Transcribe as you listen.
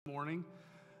Morning.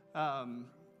 Um,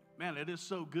 Man, it is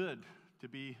so good to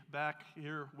be back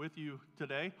here with you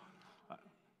today. Uh,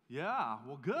 yeah,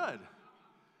 well, good.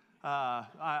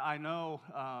 I know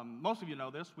most of you know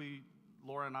this.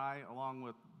 Laura and I, along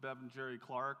with Bev and Jerry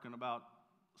Clark, and about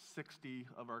 60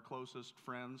 of our closest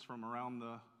friends from around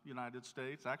the United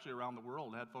States, actually around the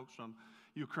world, had folks from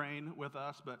Ukraine with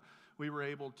us, but we were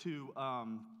able to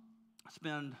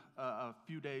spend a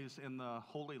few days in the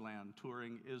Holy Land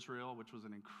touring Israel, which was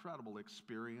an incredible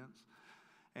experience.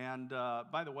 And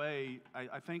by the way,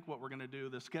 I think what we're going to do,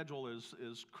 the schedule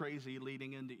is crazy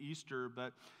leading into Easter,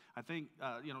 but I think,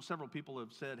 several people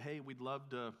have said, hey, we'd love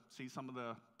to see some of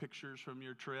the pictures from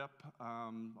your trip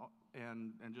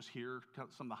and just hear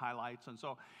some of the highlights. And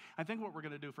so I think what we're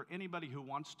going to do for anybody who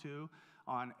wants to,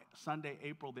 on Sunday,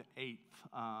 April the 8th,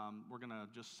 we're going to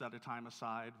just set a time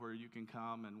aside where you can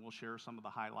come and we'll share some of the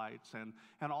highlights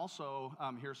and also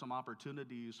hear some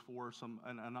opportunities for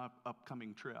an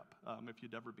upcoming trip if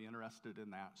you'd ever be interested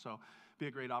in that. So be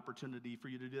a great opportunity for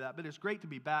you to do that. But it's great to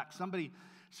be back. Somebody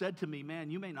said to me, man,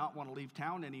 you may not want to leave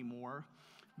town anymore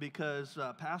because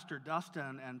Pastor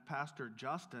Dustin and Pastor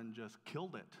Justin just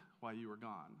killed it while you were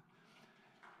gone.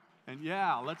 And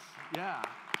yeah.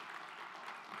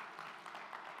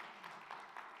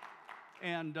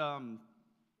 And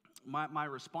my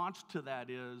response to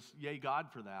that is, yay, God,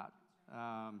 for that.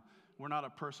 We're not a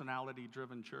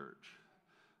personality-driven church.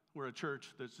 We're a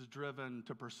church that's driven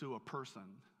to pursue a person,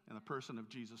 and the person of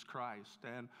Jesus Christ.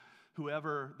 And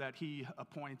whoever that he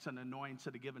appoints and anoints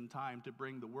at a given time to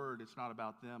bring the word, it's not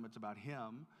about them, it's about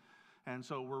him. And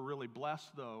so we're really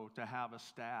blessed, though, to have a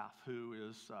staff who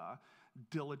is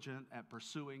diligent at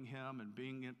pursuing him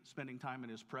and spending time in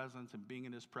his presence and being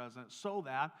in his presence so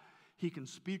that he can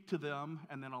speak to them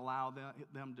and then allow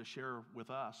them to share with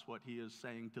us what he is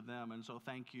saying to them. And so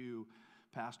thank you,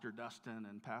 Pastor Dustin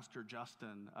and Pastor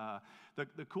Justin.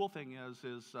 The cool thing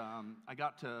is I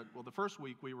got to, the first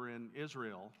week we were in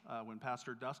Israel when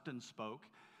Pastor Dustin spoke,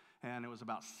 and it was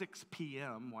about 6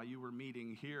 p.m. while you were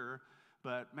meeting here.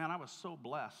 But, man, I was so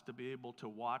blessed to be able to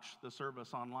watch the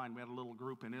service online. We had a little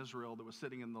group in Israel that was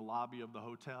sitting in the lobby of the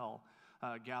hotel,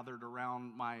 gathered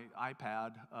around my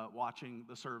iPad watching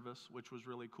the service, which was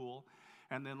really cool.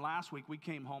 And then last week we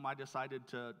came home. I decided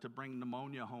to bring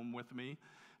pneumonia home with me.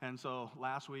 And so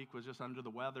last week was just under the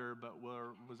weather, but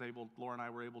Laura and I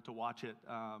were able to watch it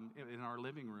in our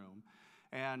living room.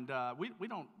 And we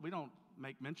don't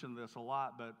make mention of this a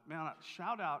lot, but, man,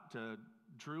 shout out to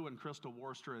Drew and Crystal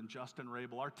Worcester and Justin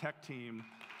Rabel, our tech team,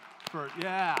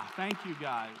 thank you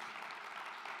guys.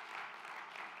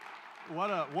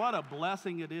 What a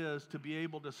blessing it is to be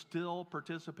able to still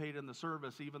participate in the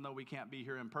service even though we can't be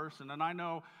here in person. And I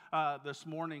know this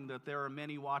morning that there are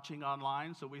many watching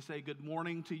online, so we say good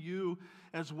morning to you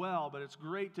as well, but it's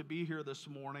great to be here this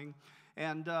morning.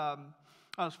 And I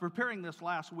was preparing this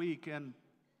last week, and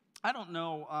I don't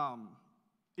know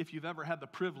if you've ever had the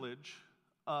privilege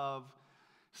of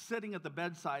sitting at the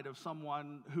bedside of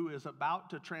someone who is about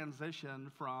to transition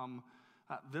from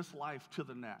this life to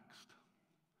the next.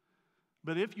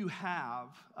 But if you have,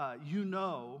 you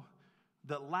know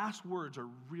that last words are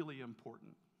really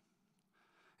important.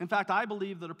 In fact, I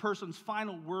believe that a person's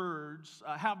final words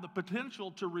have the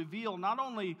potential to reveal not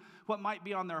only what might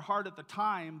be on their heart at the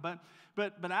time,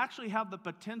 but actually have the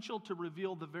potential to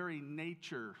reveal the very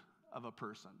nature of a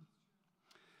person.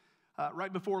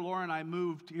 Right before Laura and I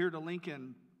moved here to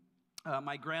Lincoln,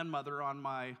 my grandmother on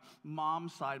my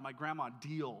mom's side, my grandma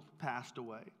Deal, passed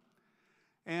away.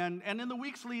 And in the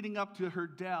weeks leading up to her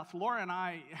death, Laura and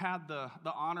I had the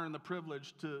honor and the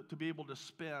privilege to be able to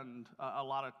spend a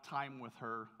lot of time with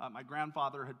her. My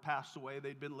grandfather had passed away.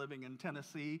 They'd been living in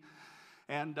Tennessee.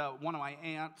 And one of my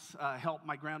aunts helped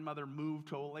my grandmother move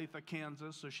to Olathe,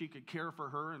 Kansas, so she could care for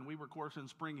her. And we were, of course, in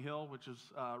Spring Hill, which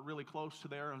is really close to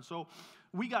there. And so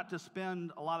we got to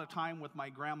spend a lot of time with my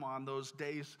grandma on those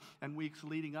days and weeks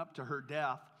leading up to her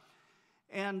death.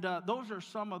 And those are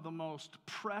some of the most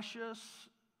precious,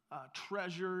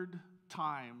 treasured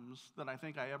times that I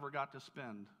think I ever got to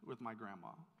spend with my grandma.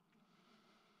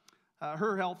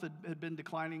 Her health had been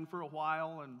declining for a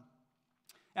while, and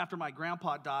after my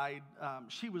grandpa died,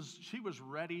 she was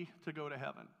ready to go to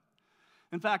heaven.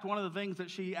 In fact, one of the things that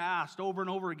she asked over and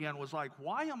over again was like,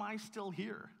 "Why am I still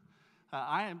here?"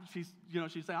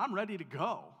 She'd say, "I'm ready to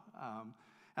go, and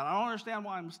I don't understand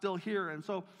why I'm still here." And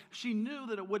so she knew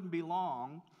that it wouldn't be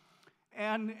long,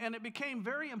 and it became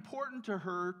very important to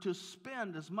her to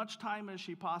spend as much time as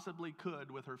she possibly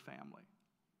could with her family.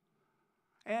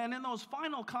 And in those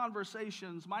final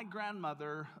conversations, my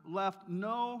grandmother left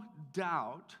no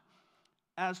doubt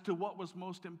as to what was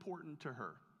most important to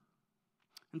her.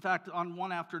 In fact, on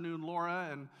one afternoon, Laura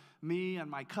and me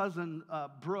and my cousin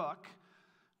Brooke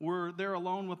were there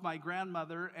alone with my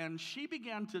grandmother, and she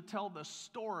began to tell the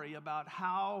story about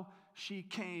how she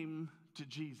came to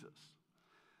Jesus.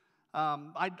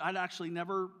 I'd actually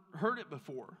never heard it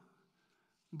before,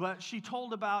 but she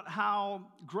told about how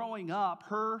growing up,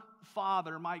 her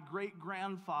father, my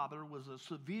great-grandfather, was a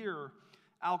severe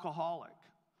alcoholic.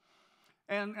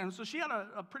 And so she had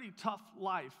a pretty tough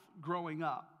life growing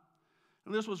up.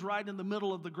 And this was right in the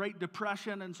middle of the Great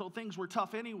Depression, and so things were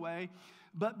tough anyway.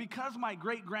 But because my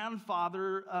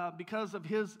great-grandfather, because of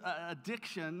his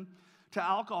addiction to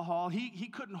alcohol, he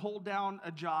couldn't hold down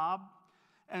a job.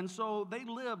 And so they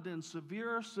lived in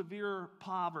severe, severe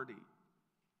poverty.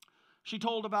 She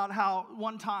told about how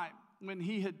one time when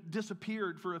he had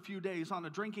disappeared for a few days on a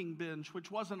drinking binge, which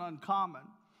wasn't uncommon,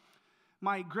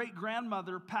 my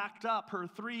great-grandmother packed up her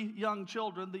 3 young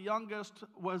children. The youngest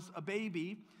was a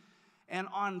baby, and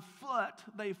on foot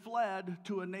they fled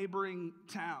to a neighboring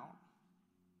town.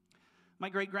 My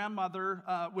great-grandmother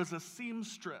was a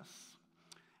seamstress,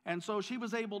 and so she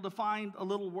was able to find a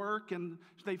little work, and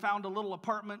they found a little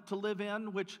apartment to live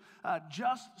in, which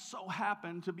just so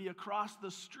happened to be across the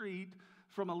street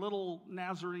from a little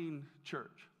Nazarene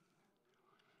church.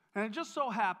 And it just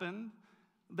so happened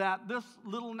that this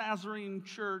little Nazarene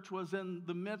church was in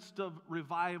the midst of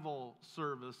revival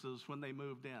services when they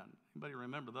moved in. Anybody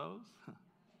remember those?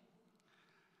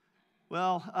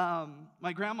 Well,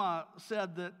 my grandma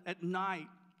said that at night,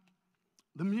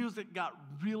 the music got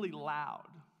really loud.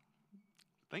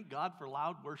 Thank God for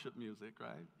loud worship music,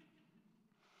 right?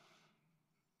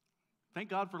 Thank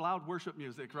God for loud worship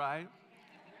music, right?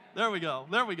 There we go.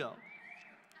 There we go.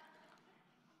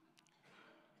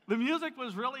 The music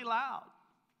was really loud.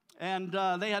 And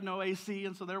they had no AC,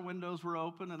 and so their windows were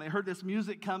open, and they heard this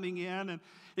music coming in, and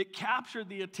it captured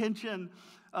the attention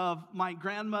of my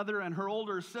grandmother and her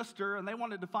older sister, and they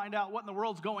wanted to find out what in the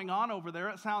world's going on over there.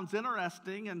 It sounds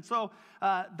interesting. And so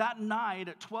that night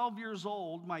at 12 years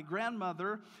old, my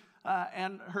grandmother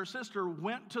and her sister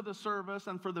went to the service,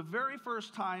 and for the very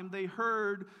first time, they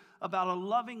heard about a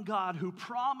loving God who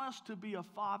promised to be a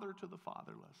father to the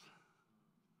fatherless.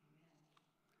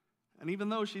 And even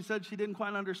though she said she didn't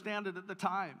quite understand it at the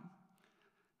time,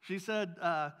 she said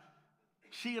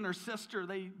she and her sister,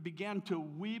 they began to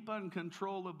weep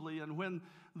uncontrollably. And when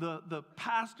the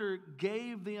pastor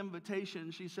gave the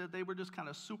invitation, she said they were just kind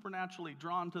of supernaturally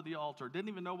drawn to the altar. Didn't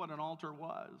even know what an altar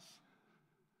was,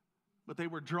 but they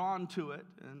were drawn to it.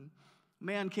 And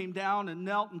man came down and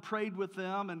knelt and prayed with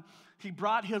them. And he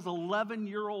brought his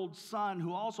 11-year-old son,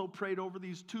 who also prayed over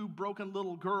these 2 broken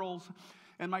little girls.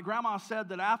 And my grandma said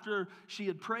that after she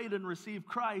had prayed and received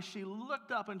Christ, she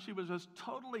looked up and she was just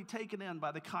totally taken in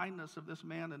by the kindness of this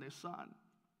man and his son.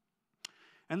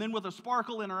 And then with a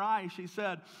sparkle in her eye, she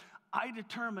said, I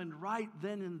determined right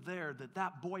then and there that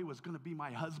that boy was going to be my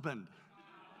husband.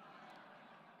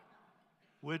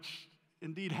 Which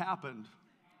indeed happened.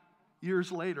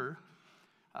 Years later,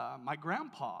 my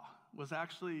grandpa was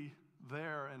actually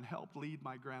there and helped lead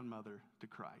my grandmother to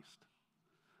Christ.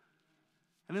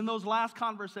 And in those last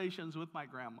conversations with my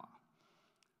grandma,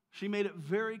 she made it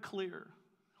very clear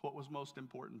what was most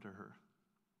important to her.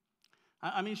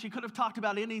 I mean, she could have talked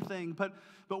about anything, but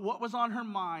what was on her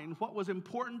mind, what was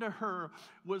important to her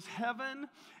was heaven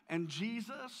and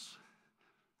Jesus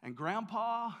and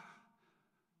Grandpa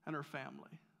and her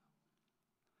family.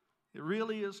 It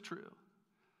really is true.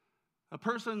 A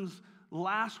person's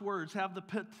last words have the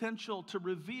potential to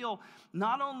reveal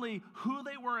not only who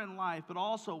they were in life, but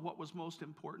also what was most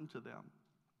important to them.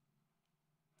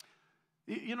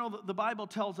 You know, the Bible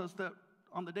tells us that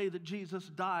on the day that Jesus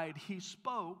died, he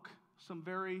spoke some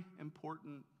very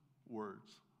important words.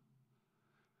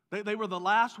 They were the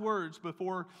last words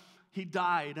before he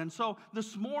died. And so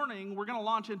this morning, we're going to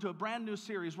launch into a brand new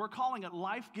series. We're calling it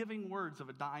Life-Giving Words of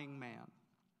a Dying Man.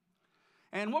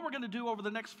 And what we're going to do over the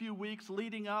next few weeks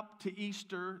leading up to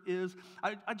Easter is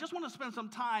I just want to spend some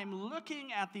time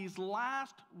looking at these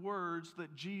last words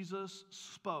that Jesus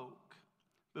spoke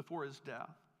before his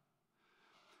death.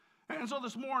 And so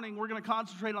this morning, we're going to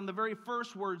concentrate on the very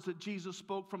first words that Jesus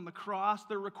spoke from the cross.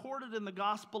 They're recorded in the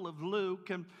Gospel of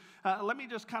Luke. And let me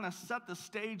just kind of set the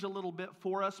stage a little bit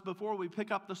for us before we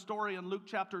pick up the story in Luke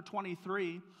chapter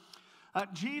 23.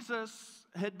 Jesus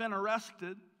had been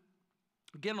arrested.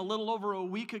 Again, a little over a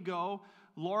week ago,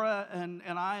 Laura and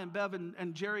I and Bev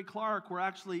and Jerry Clark were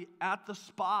actually at the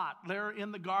spot there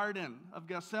in the Garden of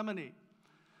Gethsemane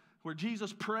where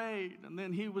Jesus prayed, and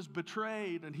then he was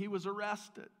betrayed and he was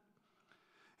arrested.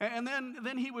 And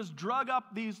then he was drug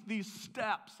up these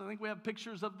steps. I think we have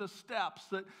pictures of the steps.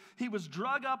 That he was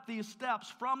drug up these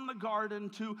steps from the garden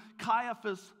to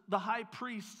Caiaphas, the high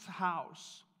priest's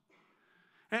house.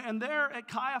 And there at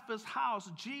Caiaphas' house,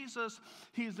 Jesus,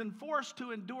 he's forced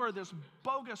to endure this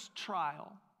bogus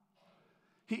trial.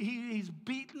 He's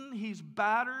beaten, he's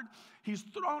battered, he's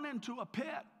thrown into a pit.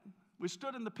 We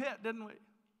stood in the pit, didn't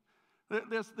we?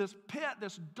 This pit,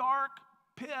 this dark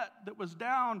pit that was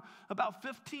down about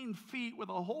 15 feet with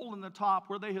a hole in the top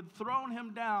where they had thrown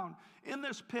him down in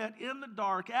this pit in the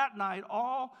dark at night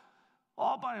all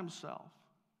by himself.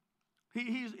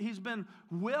 He's been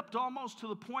whipped almost to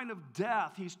the point of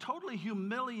death. He's totally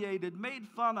humiliated, made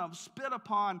fun of, spit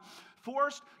upon,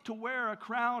 forced to wear a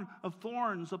crown of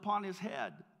thorns upon his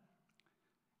head.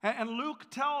 And Luke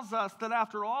tells us that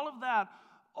after all of that,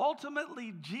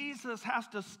 ultimately Jesus has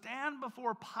to stand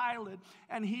before Pilate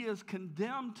and he is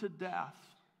condemned to death.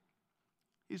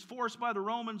 He's forced by the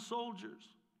Roman soldiers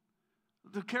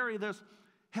to carry this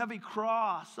heavy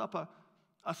cross up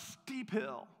a steep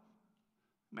hill.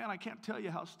 Man, I can't tell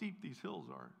you how steep these hills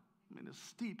are. I mean, it's a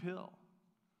steep hill.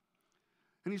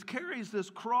 And he carries this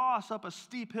cross up a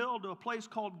steep hill to a place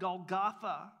called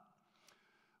Golgotha,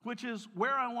 which is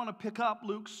where I want to pick up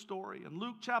Luke's story. In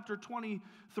Luke chapter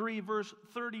 23, verse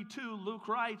 32, Luke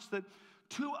writes that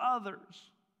two others,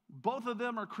 both of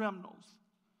them are criminals.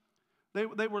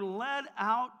 They were led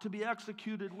out to be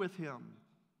executed with him.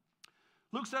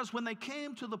 Luke says, when they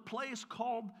came to the place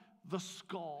called the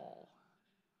Skull,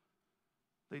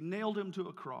 they nailed him to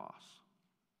a cross.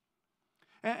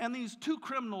 And these two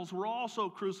criminals were also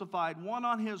crucified, one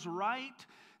on his right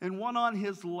and one on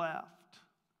his left.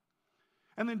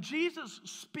 And then Jesus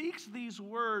speaks these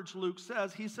words, Luke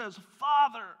says. He says,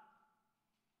 Father,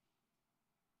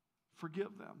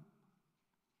 forgive them,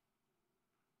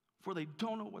 for they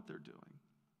don't know what they're doing.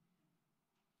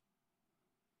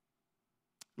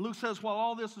 Luke says, while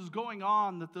all this is going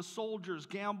on, that the soldiers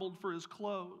gambled for his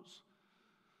clothes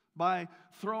by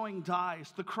throwing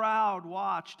dice. The crowd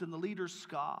watched and the leaders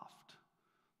scoffed.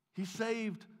 He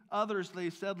saved others, they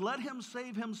said. Let him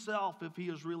save himself if he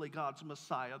is really God's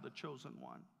Messiah, the chosen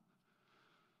one.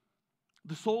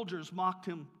 The soldiers mocked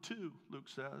him too, Luke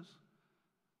says,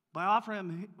 by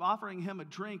offering him a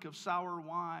drink of sour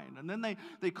wine. And then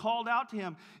they called out to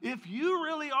him, if you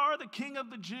really are the King of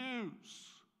the Jews,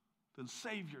 then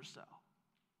save yourself.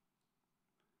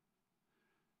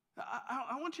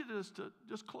 I want you to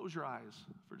just close your eyes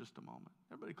for just a moment.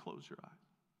 Everybody close your eyes.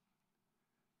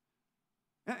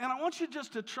 And I want you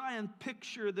just to try and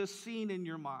picture this scene in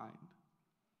your mind.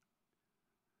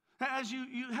 As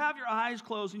you have your eyes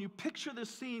closed and you picture this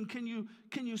scene, can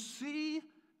you see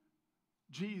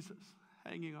Jesus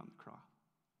hanging on the cross?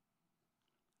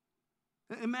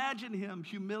 Imagine him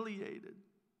humiliated,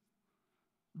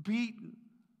 beaten,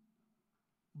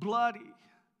 bloody,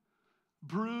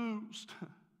 bruised.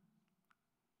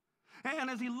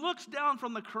 And as he looks down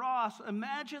from the cross,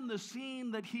 imagine the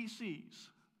scene that he sees.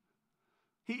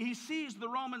 He sees the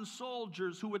Roman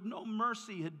soldiers who with no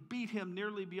mercy had beat him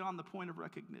nearly beyond the point of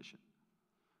recognition.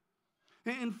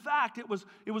 In fact, it was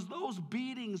those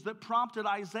beatings that prompted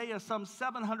Isaiah some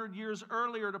 700 years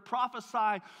earlier to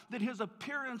prophesy that his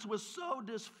appearance was so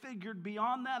disfigured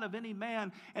beyond that of any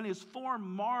man and his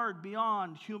form marred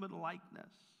beyond human likeness.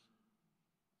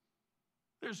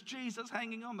 There's Jesus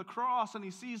hanging on the cross and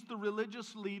he sees the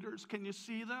religious leaders. Can you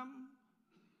see them?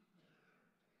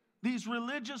 These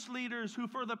religious leaders who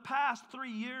for the past 3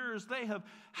 years, they have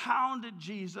hounded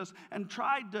Jesus and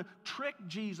tried to trick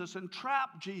Jesus and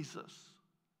trap Jesus.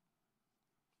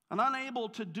 And unable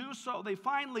to do so, they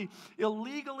finally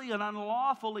illegally and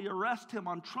unlawfully arrest him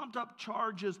on trumped-up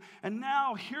charges. And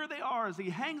now here they are as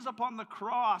he hangs upon the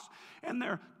cross, and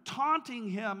they're taunting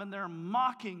him and they're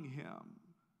mocking him.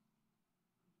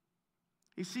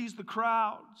 He sees the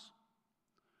crowds.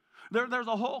 There's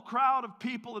a whole crowd of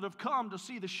people that have come to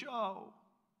see the show.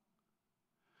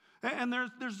 And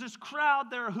there's this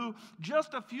crowd there who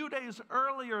just a few days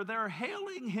earlier, they're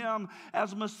hailing him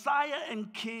as Messiah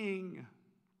and King.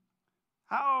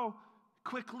 How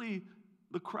quickly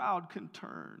the crowd can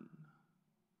turn.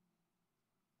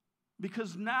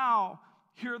 Because now,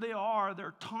 here they are,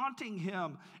 they're taunting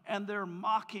him and they're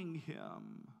mocking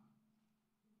him.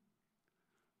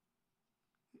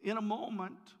 In a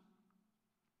moment,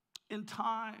 in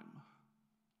time,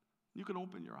 you can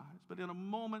open your eyes, but in a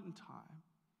moment in time,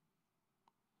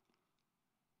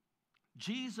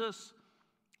 Jesus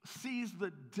sees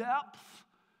the depth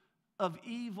of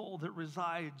evil that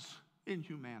resides in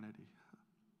humanity.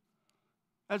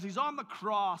 As he's on the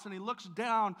cross and he looks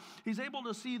down, he's able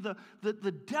to see the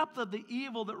depth of the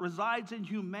evil that resides in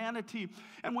humanity.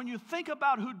 And when you think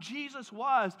about who Jesus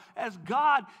was as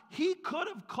God, he could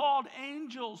have called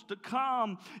angels to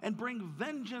come and bring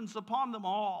vengeance upon them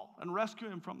all and rescue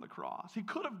him from the cross. He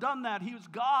could have done that. He was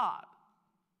God.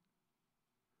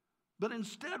 But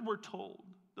instead, we're told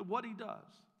that what he does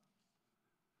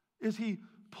is he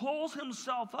pulls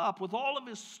himself up with all of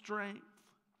his strength.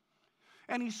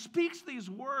 And he speaks these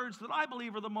words that I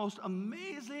believe are the most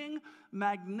amazing,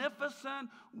 magnificent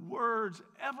words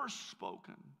ever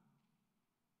spoken.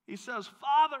 He says,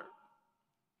 Father,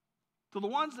 to the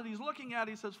ones that he's looking at,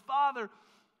 he says, Father,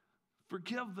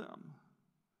 forgive them,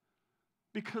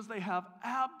 because they have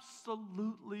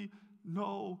absolutely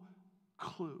no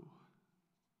clue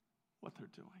what they're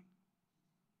doing.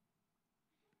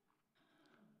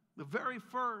 The very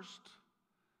first,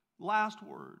 last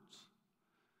words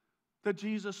that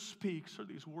Jesus speaks are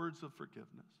these words of forgiveness.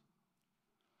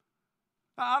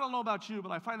 I don't know about you,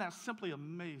 but I find that simply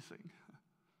amazing,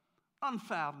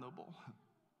 unfathomable.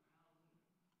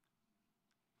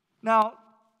 Now,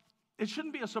 it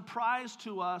shouldn't be a surprise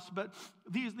to us, but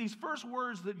these first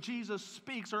words that Jesus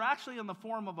speaks are actually in the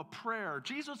form of a prayer.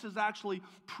 Jesus is actually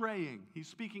praying. He's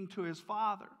speaking to his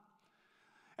Father.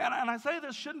 And I say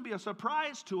this shouldn't be a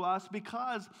surprise to us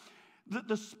because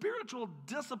the spiritual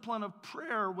discipline of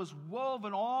prayer was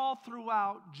woven all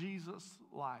throughout Jesus'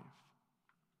 life.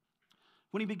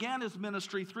 When he began his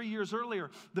ministry 3 years earlier,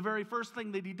 the very first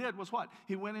thing that he did was what?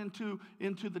 He went into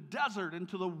the desert,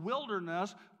 into the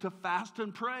wilderness to fast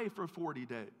and pray for 40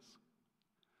 days.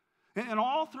 And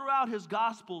all throughout his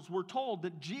Gospels, we're told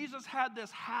that Jesus had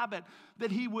this habit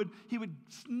that he would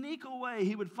sneak away,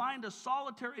 he would find a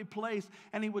solitary place,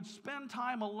 and he would spend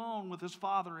time alone with his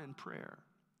Father in prayer.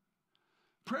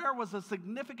 Prayer was a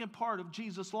significant part of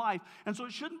Jesus' life, and so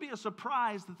it shouldn't be a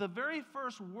surprise that the very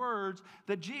first words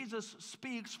that Jesus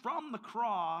speaks from the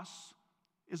cross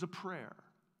is a prayer.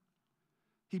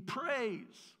 He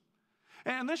prays.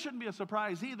 And this shouldn't be a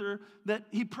surprise either, that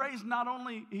he prays not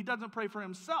only, he doesn't pray for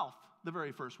himself, the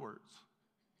very first words.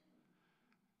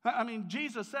 I mean,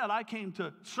 Jesus said, I came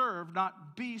to serve,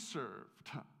 not be served.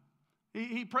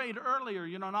 He prayed earlier,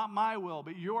 not my will,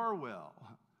 but your will.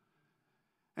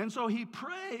 And so he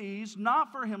prays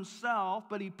not for himself,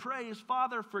 but he prays,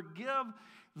 Father, forgive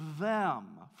them.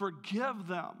 Forgive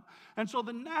them. And so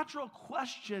the natural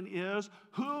question is,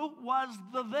 who was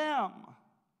the them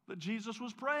that Jesus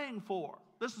was praying for?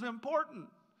 This is important.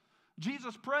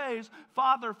 Jesus prays,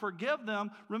 Father, forgive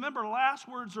them. Remember, last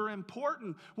words are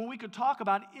important. When we could talk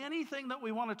about anything that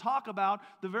we want to talk about,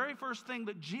 the very first thing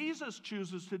that Jesus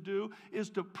chooses to do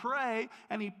is to pray,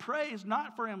 and he prays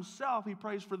not for himself, he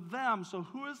prays for them. So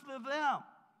who is the them?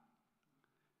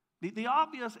 The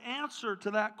obvious answer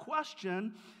to that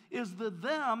question is the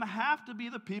them have to be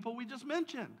the people we just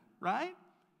mentioned, right?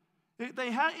 It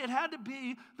had to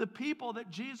be the people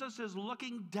that Jesus is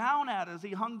looking down at as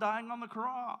he hung dying on the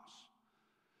cross.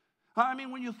 I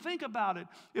mean, when you think about it,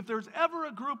 if there's ever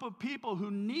a group of people who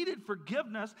needed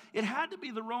forgiveness, it had to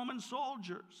be the Roman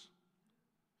soldiers.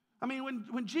 I mean,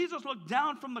 when Jesus looked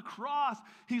down from the cross,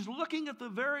 he's looking at the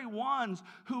very ones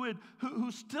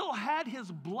who still had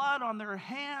his blood on their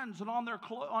hands and on their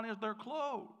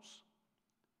clothes.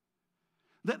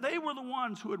 That they were the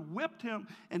ones who had whipped him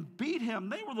and beat him.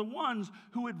 They were the ones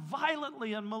who had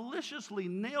violently and maliciously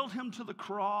nailed him to the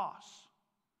cross.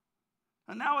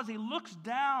 And now as he looks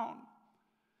down,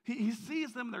 he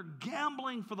sees them, they're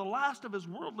gambling for the last of his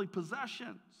worldly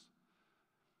possessions.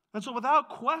 And so without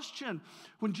question,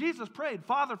 when Jesus prayed,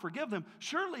 Father, forgive them,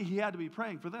 surely he had to be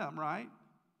praying for them, right?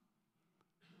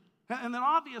 And then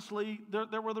obviously,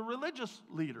 there were the religious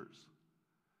leaders.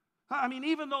 I mean,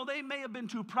 even though they may have been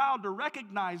too proud to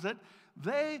recognize it,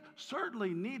 they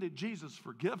certainly needed Jesus'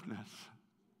 forgiveness.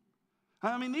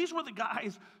 I mean, these were the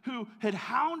guys who had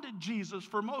hounded Jesus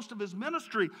for most of his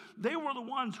ministry. They were the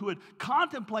ones who had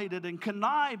contemplated and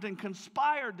connived and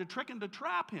conspired to trick and to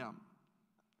trap him.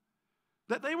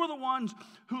 That they were the ones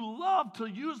who loved to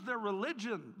use their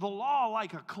religion, the law,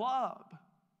 like a club.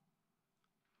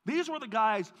 These were the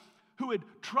guys who had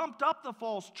trumped up the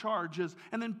false charges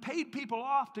and then paid people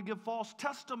off to give false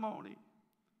testimony.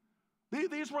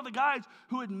 These were the guys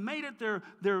who had made it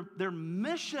their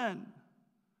mission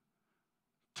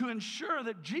to ensure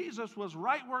that Jesus was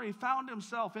right where he found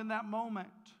himself in that moment.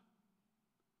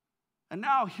 And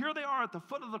now here they are at the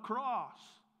foot of the cross,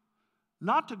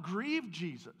 not to grieve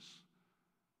Jesus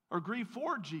or grieve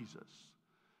for Jesus,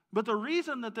 but the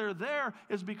reason that they're there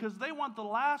is because they want the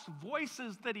last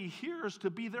voices that he hears to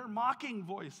be their mocking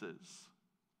voices.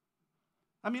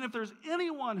 I mean, if there's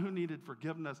anyone who needed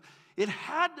forgiveness, it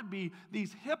had to be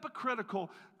these hypocritical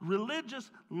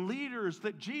religious leaders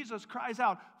that Jesus cries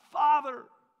out, Father,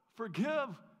 forgive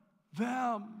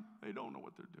them. They don't know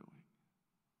what they're doing.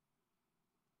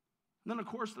 And then, of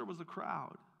course, there was the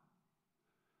crowd.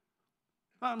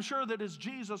 I'm sure that as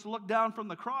Jesus looked down from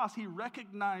the cross, he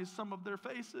recognized some of their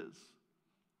faces.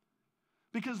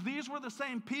 Because these were the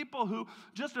same people who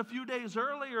just a few days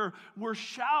earlier were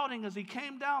shouting as he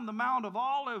came down the Mount of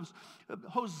Olives,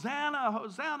 Hosanna,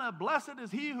 Hosanna, blessed is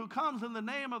he who comes in the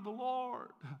name of the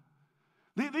Lord.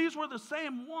 These were the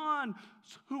same ones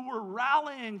who were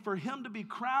rallying for him to be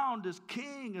crowned as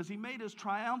king as he made his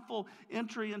triumphal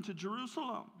entry into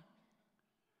Jerusalem.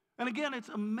 And again, it's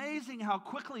amazing how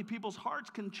quickly people's hearts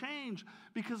can change,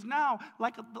 because now,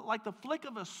 like the flick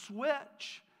of a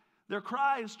switch, their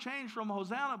cries change from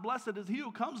Hosanna, blessed is he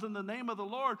who comes in the name of the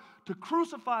Lord, to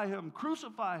crucify him,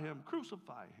 crucify him,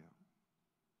 crucify him.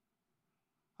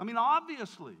 I mean,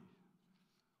 obviously,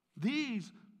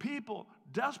 these people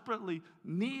desperately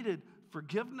needed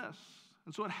forgiveness.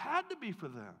 And so it had to be for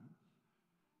them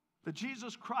that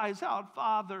Jesus cries out,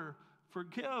 Father,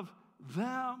 forgive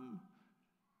them.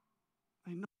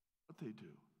 They know what they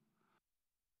do.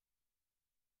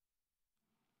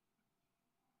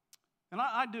 And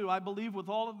I believe with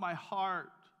all of my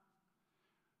heart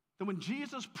that when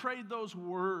Jesus prayed those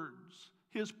words,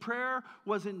 his prayer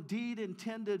was indeed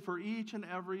intended for each and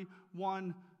every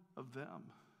one of them.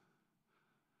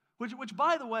 Which,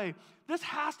 by the way, this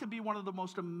has to be one of the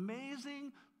most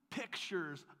amazing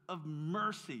pictures of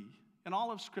mercy in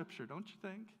all of Scripture, don't you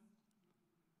think?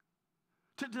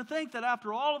 To think that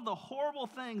after all of the horrible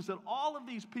things that all of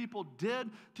these people did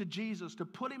to Jesus, to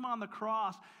put him on the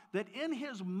cross, that in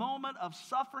his moment of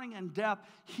suffering and death,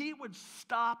 he would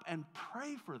stop and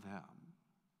pray for them.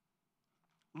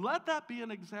 Let that be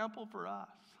an example for us.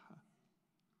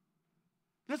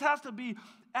 This has to be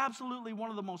absolutely one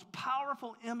of the most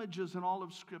powerful images in all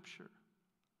of Scripture.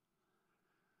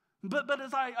 But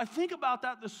as I think about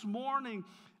that this morning,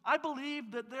 I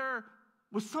believe that there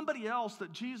was somebody else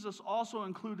that Jesus also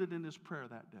included in his prayer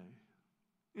that day.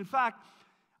 In fact,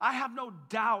 I have no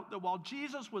doubt that while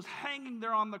Jesus was hanging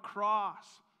there on the cross,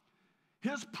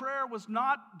 his prayer was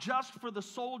not just for the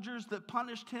soldiers that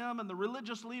punished him and the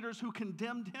religious leaders who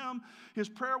condemned him. His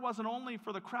prayer wasn't only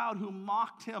for the crowd who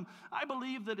mocked him. I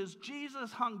believe that as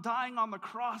Jesus hung dying on the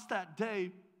cross that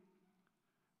day,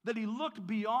 that he looked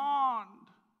beyond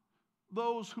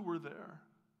those who were there.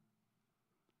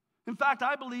 In fact,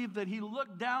 I believe that he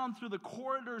looked down through the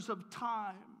corridors of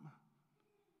time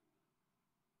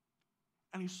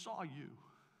and he saw you.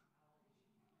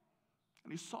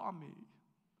 And he saw me.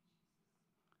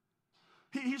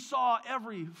 He saw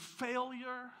every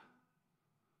failure.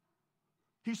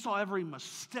 He saw every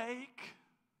mistake.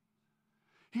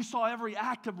 He saw every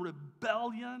act of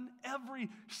rebellion, every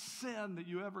sin that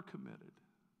you ever committed,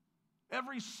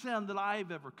 every sin that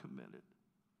I've ever committed.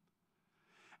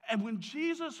 And when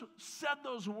Jesus said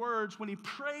those words, when he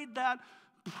prayed that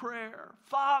prayer,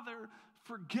 Father,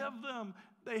 forgive them,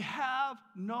 they have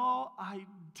no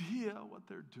idea what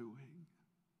they're doing.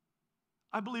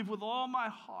 I believe with all my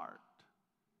heart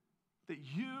that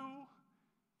you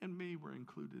and me were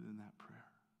included in that prayer.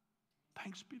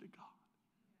 Thanks be to God.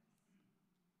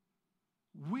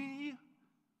 We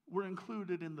were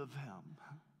included in the them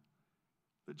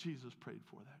that Jesus prayed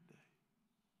for that day.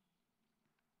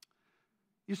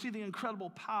 You see the incredible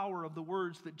power of the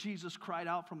words that Jesus cried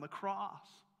out from the cross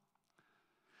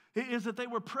is that they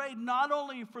were prayed not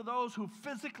only for those who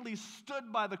physically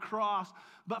stood by the cross,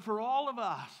 but for all of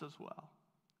us as well.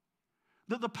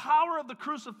 That the power of the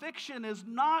crucifixion is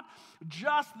not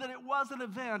just that it was an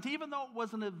event, even though it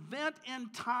was an event in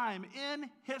time, in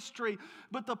history,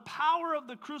 but the power of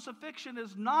the crucifixion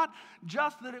is not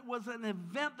just that it was an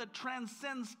event that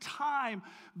transcends time,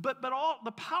 but all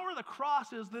the power of the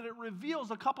cross is that it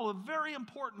reveals a couple of very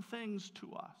important things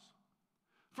to us.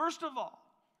 First of all,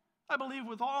 I believe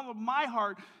with all of my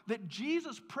heart that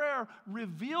Jesus' prayer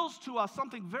reveals to us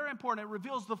something very important. It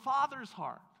reveals the Father's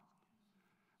heart.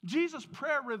 Jesus'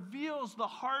 prayer reveals the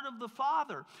heart of the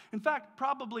Father. In fact,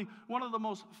 probably one of the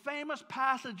most famous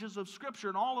passages of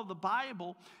Scripture in all of the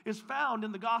Bible is found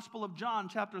in the Gospel of John,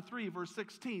 chapter 3, verse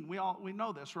 16. We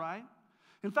know this, right?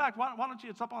 In fact, why don't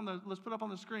you, let's put it up on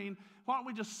the screen. Why don't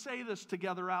we just say this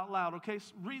together out loud, okay?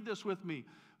 Read this with me.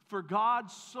 For God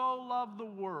so loved the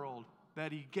world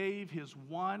that he gave his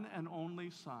one and only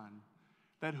Son,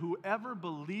 that whoever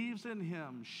believes in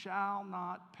him shall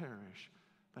not perish,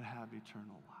 but have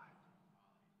eternal life.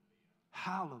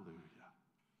 Hallelujah.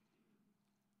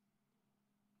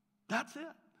 That's it.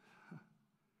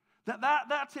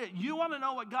 That's it. You want to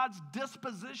know what God's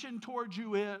disposition towards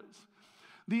you is.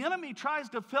 The enemy tries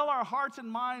to fill our hearts and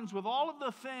minds with all of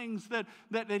the things that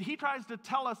he tries to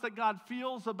tell us that God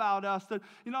feels about us. That,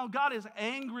 God is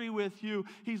angry with you.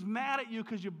 He's mad at you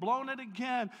because you've blown it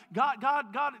again.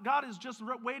 God is just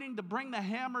waiting to bring the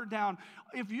hammer down.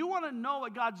 If you want to know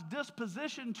what God's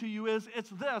disposition to you is,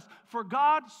 it's this. For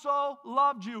God so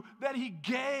loved you that he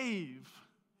gave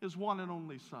his one and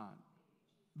only Son.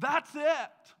 That's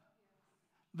it.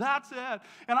 That's it.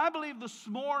 And I believe this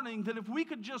morning that if we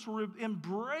could just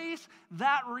embrace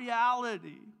that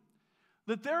reality,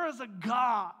 that there is a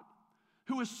God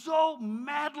who is so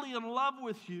madly in love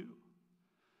with you.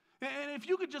 And if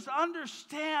you could just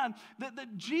understand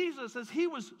that Jesus,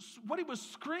 what he was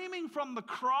screaming from the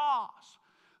cross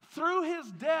through his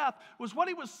death, was what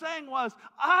he was saying was,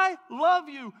 I love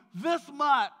you this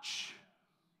much.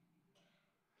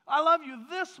 I love you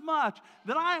this much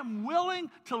that I am willing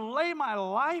to lay my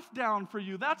life down for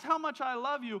you. That's how much I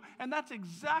love you. And that's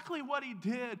exactly what he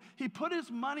did. He put his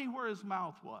money where his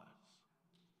mouth was.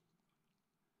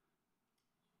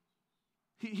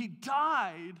 He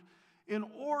died in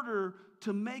order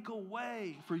to make a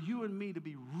way for you and me to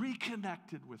be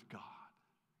reconnected with God.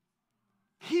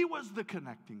 He was the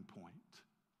connecting point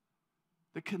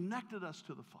that connected us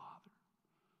to the Father.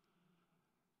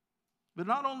 But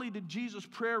not only did Jesus'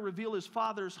 prayer reveal his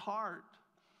Father's heart,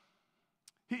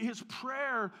 his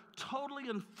prayer totally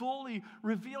and fully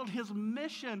revealed his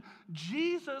mission.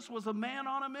 Jesus was a man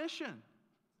on a mission.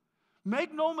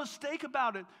 Make no mistake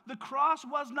about it, the cross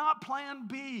was not plan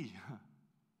B.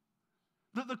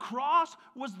 The cross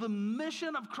was the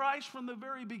mission of Christ from the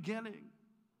very beginning.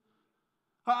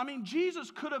 I mean, Jesus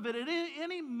could have, at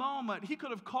any moment, he could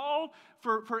have called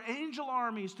for angel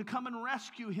armies to come and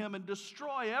rescue him and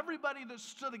destroy everybody that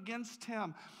stood against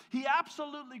him. He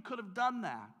absolutely could have done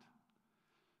that.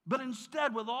 But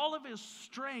instead, with all of his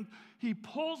strength, he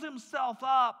pulls himself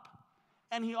up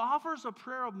and he offers a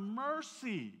prayer of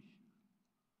mercy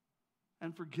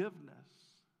and forgiveness.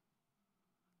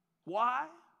 Why?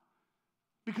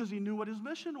 Because he knew what his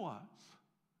mission was.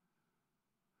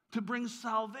 To bring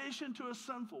salvation to a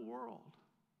sinful world.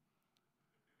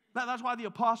 That's why the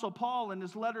Apostle Paul, in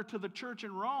his letter to the church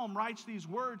in Rome, writes these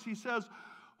words. He says,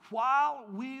 while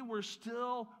we were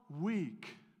still weak.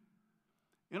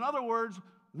 In other words,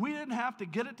 we didn't have to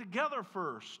get it together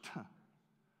first.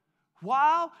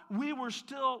 While we were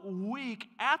still weak,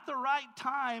 at the right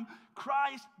time,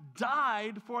 Christ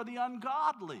died for the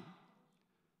ungodly.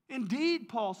 Indeed,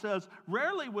 Paul says,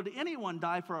 rarely would anyone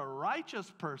die for a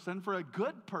righteous person, for a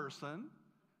good person.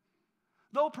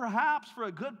 Though perhaps for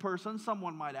a good person,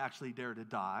 someone might actually dare to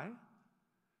die.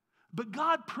 But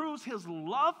God proves his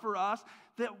love for us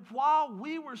that while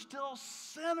we were still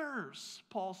sinners,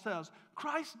 Paul says,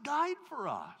 Christ died for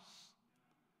us.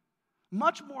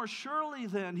 Much more surely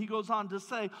then, he goes on to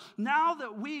say, now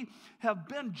that we have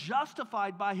been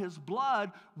justified by his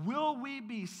blood, will we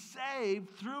be saved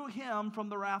through him from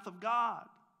the wrath of God?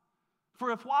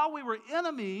 For if while we were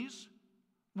enemies,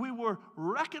 we were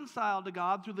reconciled to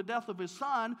God through the death of his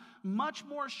Son, much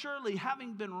more surely,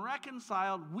 having been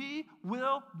reconciled, we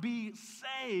will be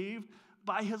saved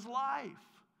by his life.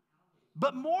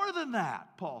 But more than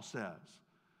that, Paul says,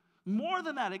 more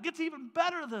than that, it gets even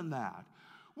better than that.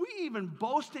 We even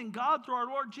boast in God through our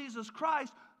Lord Jesus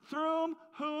Christ, through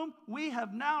whom we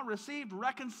have now received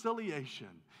reconciliation.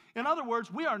 In other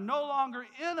words, we are no longer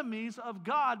enemies of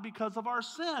God because of our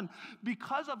sin.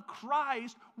 Because of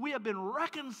Christ, we have been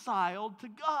reconciled to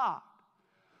God.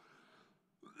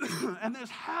 And this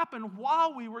happened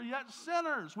while we were yet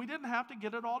sinners. We didn't have to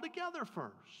get it all together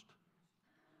first.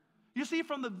 You see,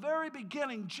 from the very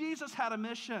beginning, Jesus had a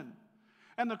mission,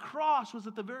 and the cross was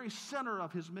at the very center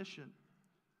of his mission.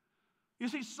 You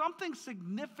see, something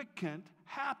significant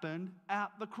happened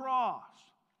at the cross.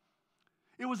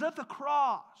 It was at the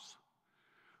cross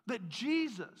that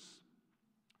Jesus,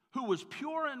 who was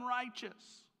pure and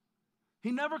righteous, he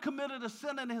never committed a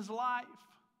sin in his life.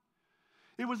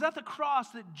 It was at the cross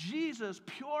that Jesus,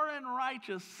 pure and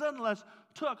righteous, sinless,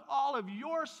 took all of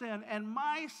your sin and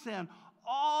my sin,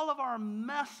 all of our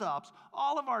mess-ups,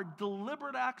 all of our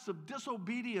deliberate acts of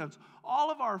disobedience,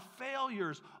 all of our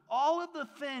failures, all of the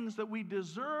things that we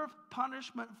deserve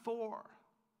punishment for.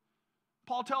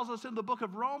 Paul tells us in the book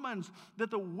of Romans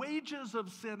that the wages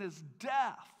of sin is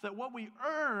death, that what we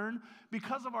earn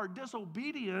because of our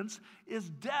disobedience is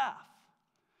death.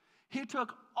 He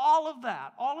took all of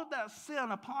that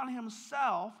sin upon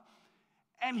himself,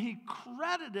 and he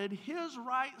credited his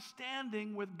right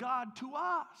standing with God to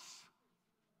us.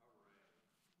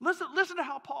 Listen to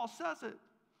how Paul says it.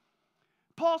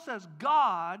 Paul says,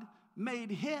 God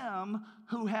made him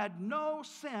who had no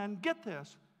sin, get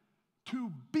this,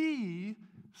 to be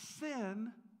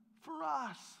sin for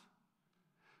us,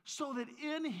 so that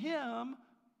in him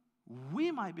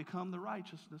we might become the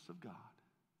righteousness of God.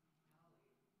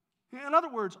 In other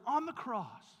words, on the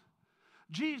cross,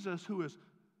 Jesus, who is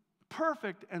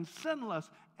perfect and sinless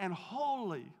and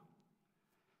holy,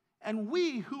 and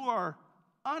we who are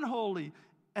unholy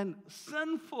and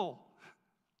sinful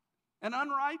and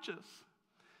unrighteous,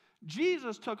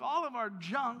 Jesus took all of our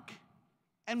junk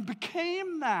and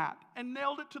became that and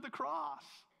nailed it to the cross.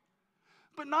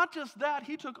 But not just that,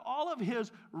 he took all of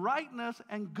his rightness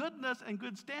and goodness and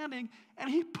good standing and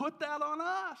he put that on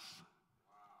us.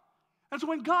 And so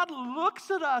when God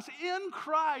looks at us in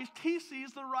Christ, he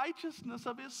sees the righteousness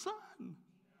of his Son.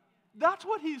 That's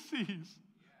what he sees.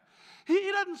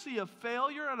 He doesn't see a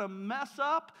failure and a mess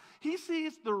up. He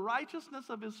sees the righteousness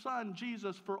of his Son,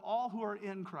 Jesus, for all who are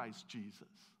in Christ Jesus.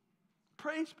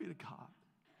 Praise be to God.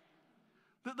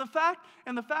 The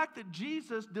fact that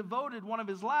Jesus devoted one of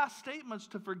his last statements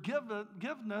to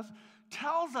forgiveness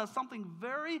tells us something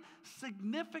very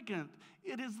significant.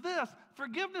 It is this: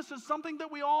 forgiveness is something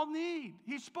that we all need.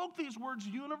 He spoke these words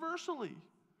universally.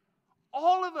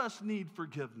 All of us need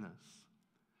forgiveness.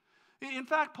 In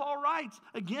fact, Paul writes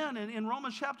again in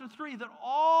Romans chapter 3 that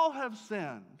all have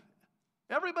sinned.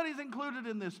 Everybody's included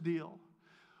in this deal.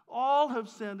 All have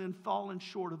sinned and fallen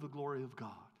short of the glory of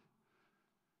God.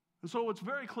 And so it's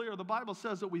very clear. The Bible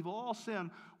says that we've all sinned.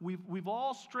 We've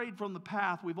all strayed from the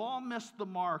path. We've all missed the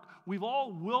mark. We've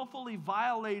all willfully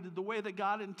violated the way that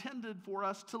God intended for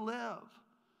us to live.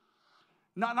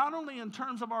 Not only in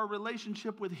terms of our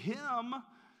relationship with him,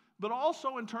 but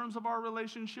also in terms of our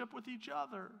relationship with each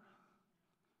other.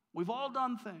 We've all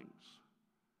done things.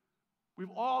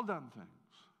 We've all done things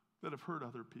that have hurt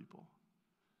other people.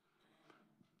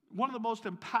 One of the most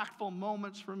impactful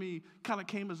moments for me kind of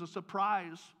came as a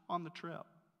surprise on the trip.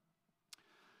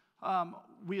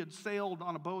 We had sailed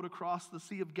on a boat across the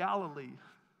Sea of Galilee.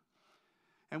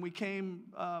 And we came,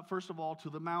 first of all, to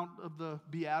the Mount of the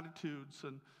Beatitudes.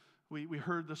 And we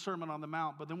heard the Sermon on the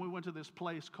Mount. But then we went to this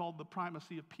place called the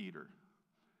Primacy of Peter.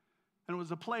 And it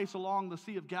was a place along the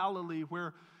Sea of Galilee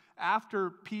where after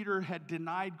Peter had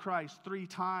denied Christ 3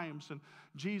 times and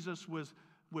Jesus was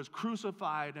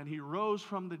crucified and he rose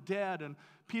from the dead, and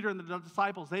Peter and the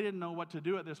disciples, they didn't know what to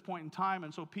do at this point in time,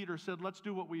 and so Peter said, let's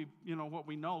do what we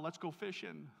know, let's go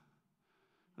fishing.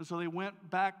 And so they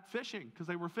went back fishing because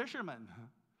they were fishermen.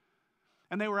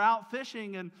 And they were out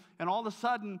fishing, and all of a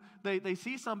sudden they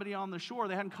see somebody on the shore.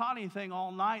 They hadn't caught anything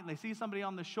all night, and they see somebody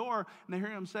on the shore, and they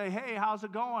hear him say, hey, how's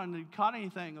it going? You caught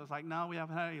anything? It was like, no, we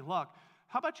haven't had any luck.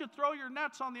 How about you throw your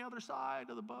nets on the other side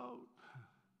of the boat?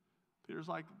 Peter's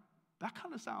like, that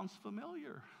kind of sounds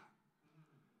familiar.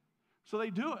 So they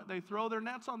do it. They throw their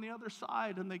nets on the other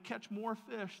side, and they catch more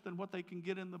fish than what they can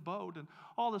get in the boat. And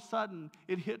all of a sudden,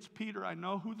 it hits Peter. I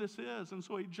know who this is. And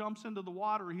so he jumps into the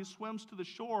water. He swims to the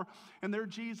shore, and there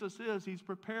Jesus is. He's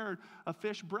prepared a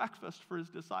fish breakfast for his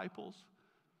disciples.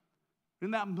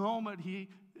 In that moment,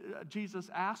 Jesus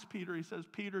asked Peter, he says,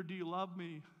 Peter, do you love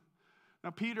me? Now,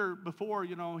 Peter, before,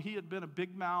 he had been a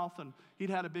big mouth and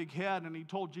he'd had a big head, and he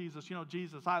told Jesus,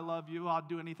 Jesus, I love you. I'll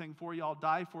do anything for you. I'll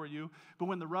die for you. But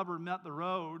when the rubber met the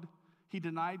road, he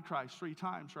denied Christ 3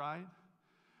 times, right?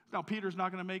 Now, Peter's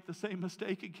not going to make the same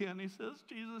mistake again. He says,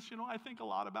 Jesus, I think a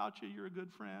lot about you. You're a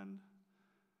good friend.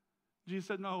 Jesus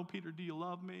said, no, Peter, do you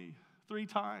love me? 3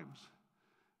 times.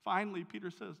 Finally,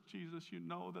 Peter says, Jesus, you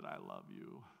know that I love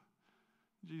you.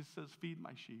 Jesus says, feed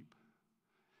my sheep.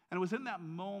 And it was in that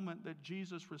moment that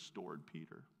Jesus restored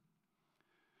Peter.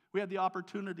 We had the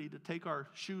opportunity to take our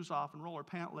shoes off and roll our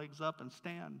pant legs up and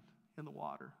stand in the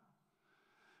water.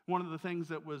 One of the things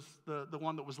that was the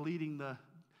one that was leading the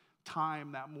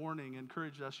time that morning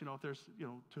encouraged us, if there's,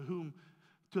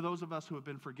 to those of us who have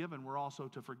been forgiven, we're also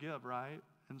to forgive, right?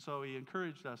 And so he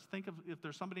encouraged us, think of if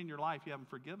there's somebody in your life you haven't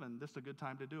forgiven, this is a good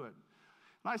time to do it.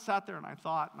 And I sat there and I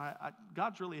thought,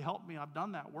 God's really helped me. I've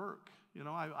done that work.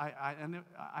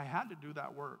 I had to do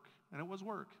that work, and it was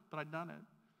work, but I'd done it.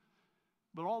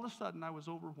 But all of a sudden, I was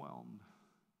overwhelmed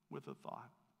with a thought.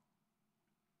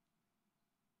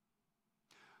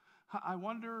 I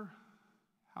wonder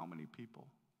how many people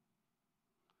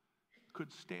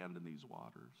could stand in these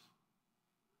waters,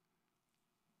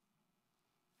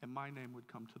 and my name would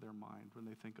come to their mind when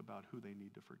they think about who they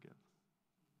need to forgive.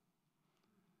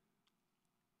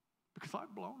 Because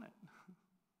I've blown it.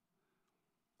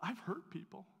 I've hurt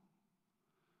people.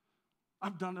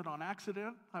 I've done it on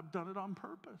accident. I've done it on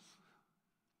purpose.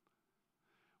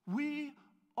 We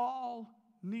all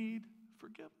need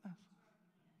forgiveness.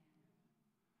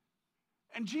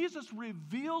 And Jesus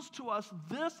reveals to us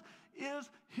this is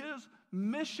his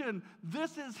mission.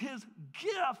 This is his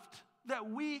gift that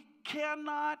we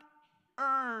cannot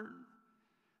earn.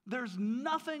 There's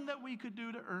nothing that we could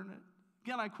do to earn it.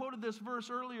 Again, I quoted this verse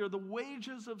earlier. The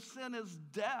wages of sin is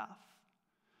death.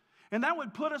 And that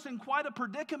would put us in quite a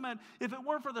predicament if it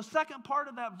weren't for the second part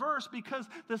of that verse, because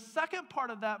the second part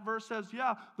of that verse says,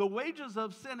 yeah, the wages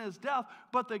of sin is death,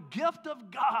 but the gift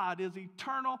of God is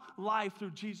eternal life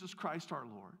through Jesus Christ our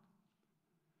Lord.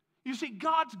 You see,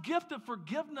 God's gift of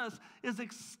forgiveness is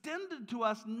extended to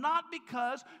us not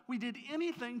because we did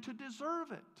anything to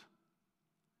deserve it.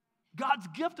 God's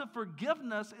gift of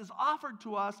forgiveness is offered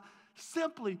to us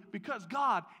simply because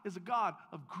God is a God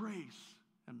of grace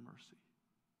and mercy.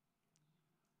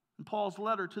 In Paul's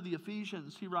letter to the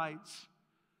Ephesians, he writes,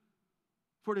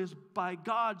 "For it is by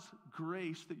God's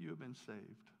grace that you have been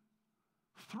saved,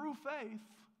 through faith."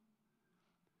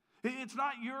 It's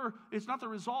not the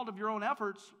result of your own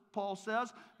efforts, Paul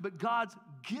says, but God's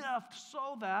gift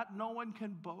so that no one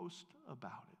can boast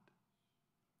about it.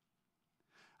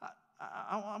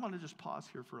 I want to just pause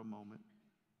here for a moment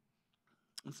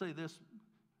and say this.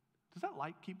 Does that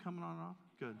light keep coming on and off?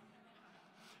 Good.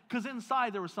 Because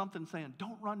inside there was something saying,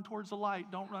 don't run towards the light,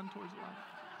 don't run towards the light.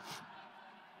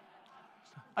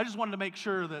 I just wanted to make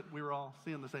sure that we were all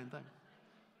seeing the same thing.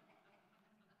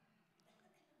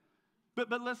 But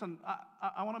listen,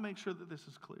 I want to make sure that this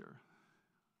is clear.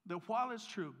 That while it's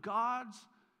true, God's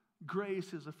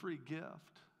grace is a free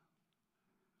gift.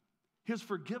 His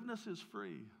forgiveness is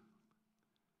free.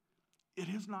 It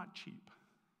is not cheap.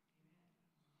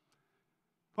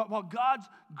 But while God's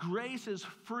grace is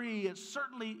free, it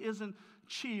certainly isn't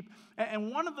cheap.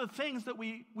 And one of the things that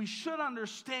we should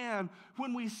understand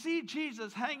when we see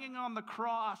Jesus hanging on the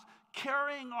cross,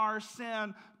 carrying our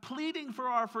sin, pleading for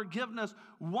our forgiveness,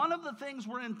 one of the things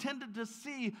we're intended to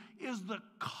see is the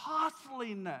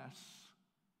costliness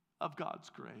of God's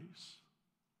grace.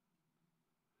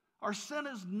 Our sin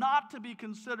is not to be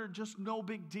considered just no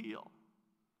big deal,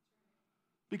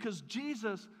 because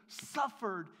Jesus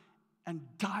suffered and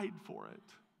died for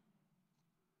it.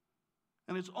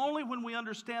 And it's only when we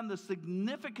understand the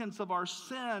significance of our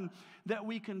sin that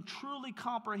we can truly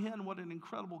comprehend what an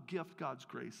incredible gift God's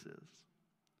grace is.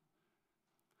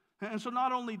 And so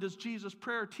not only does Jesus'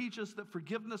 prayer teach us that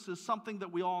forgiveness is something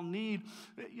that we all need,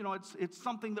 it's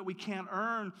something that we can't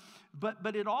earn,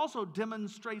 but it also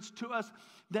demonstrates to us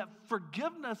that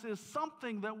forgiveness is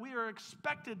something that we are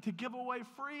expected to give away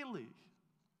freely.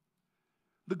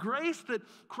 The grace that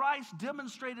Christ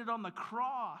demonstrated on the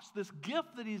cross, this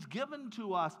gift that he's given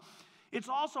to us, it's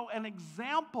also an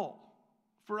example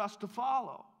for us to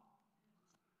follow.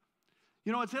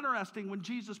 You know, it's interesting, when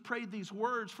Jesus prayed these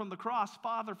words from the cross,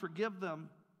 "Father, forgive them,"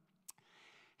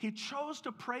 he chose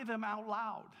to pray them out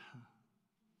loud.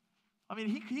 I mean,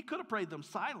 he could have prayed them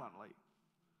silently.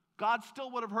 God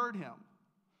still would have heard him.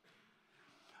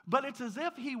 But it's as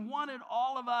if he wanted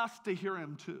all of us to hear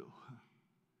him too.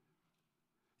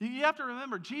 You have to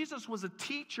remember, Jesus was a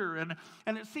teacher, and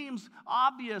it seems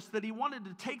obvious that he wanted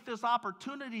to take this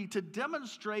opportunity to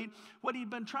demonstrate what he'd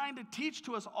been trying to teach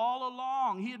to us all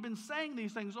along. He had been saying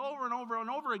these things over and over and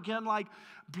over again, like,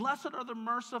 "Blessed are the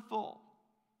merciful,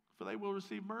 for they will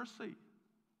receive mercy."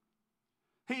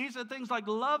 He said things like,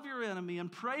 "Love your enemy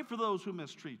and pray for those who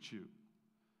mistreat you."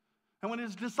 And when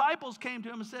his disciples came to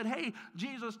him and said, "Hey,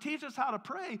 Jesus, teach us how to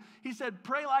pray," he said,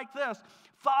 "Pray like this: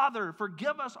 Father,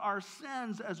 forgive us our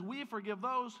sins as we forgive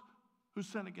those who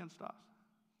sin against us."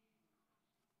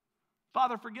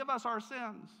 Father, forgive us our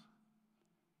sins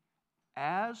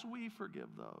as we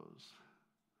forgive those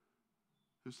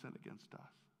who sin against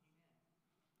us.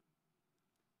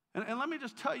 And let me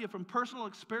just tell you from personal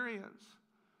experience,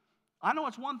 I know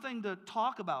it's one thing to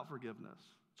talk about forgiveness.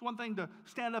 It's one thing to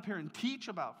stand up here and teach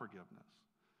about forgiveness.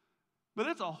 But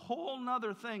it's a whole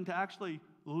nother thing to actually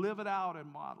live it out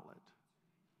and model it.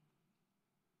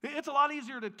 It's a lot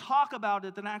easier to talk about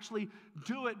it than actually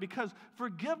do it, because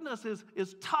forgiveness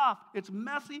is tough. It's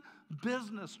messy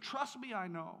business. Trust me, I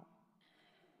know.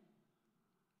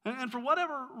 And for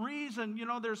whatever reason,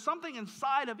 there's something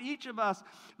inside of each of us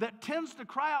that tends to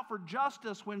cry out for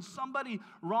justice when somebody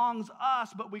wrongs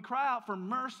us, but we cry out for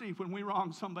mercy when we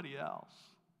wrong somebody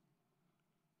else.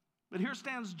 But here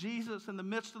stands Jesus in the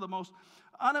midst of the most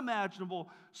unimaginable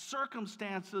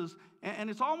circumstances, and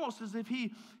it's almost as if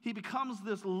he becomes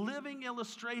this living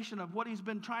illustration of what he's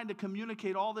been trying to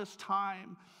communicate all this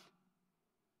time.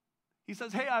 He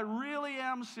says, "Hey, I really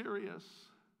am serious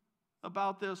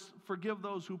about this forgive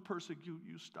those who persecute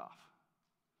you stuff."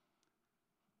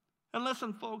 And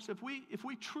listen, folks, if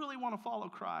we truly want to follow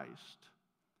Christ,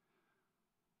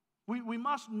 We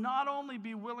must not only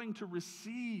be willing to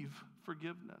receive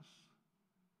forgiveness,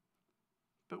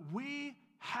 but we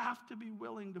have to be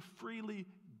willing to freely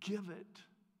give it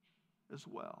as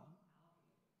well.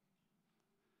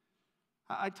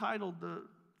 I titled the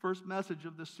first message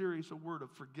of this series, A Word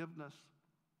of Forgiveness.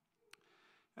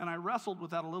 And I wrestled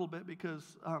with that a little bit because,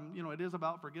 it is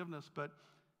about forgiveness, but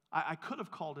I could have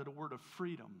called it a word of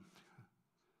freedom.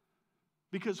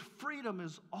 Because freedom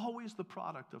is always the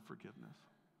product of forgiveness.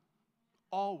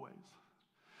 Always.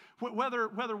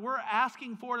 Whether we're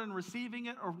asking for it and receiving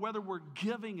it or whether we're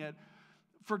giving it,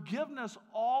 forgiveness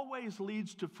always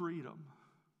leads to freedom.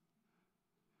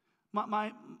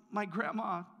 My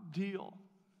grandma, Deal,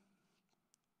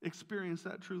 experienced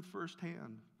that truth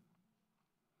firsthand.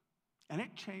 And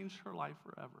it changed her life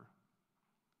forever.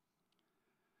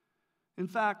 In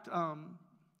fact,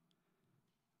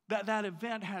 that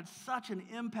event had such an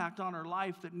impact on her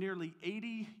life that nearly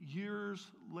 80 years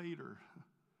later,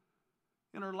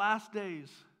 in her last days,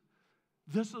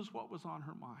 this is what was on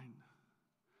her mind.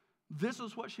 This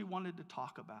is what she wanted to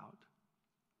talk about.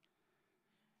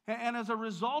 And as a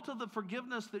result of the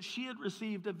forgiveness that she had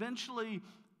received, eventually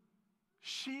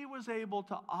she was able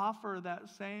to offer that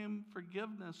same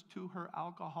forgiveness to her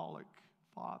alcoholic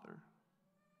father.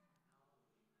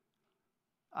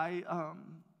 I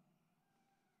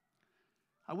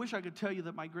wish I could tell you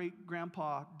that my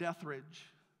great-grandpa, Dethridge,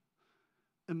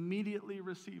 immediately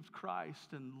received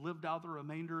Christ and lived out the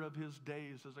remainder of his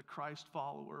days as a Christ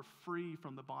follower, free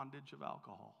from the bondage of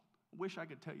alcohol. I wish I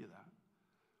could tell you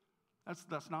that.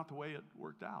 That's not the way it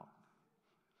worked out.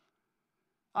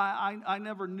 I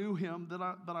never knew him,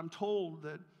 but I'm told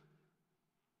that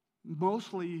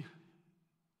mostly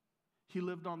he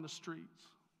lived on the streets.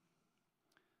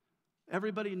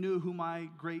 Everybody knew who my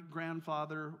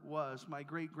great-grandfather was. My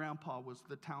great-grandpa was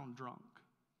the town drunk.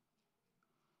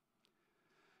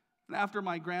 And after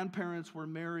my grandparents were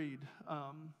married,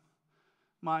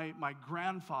 my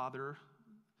grandfather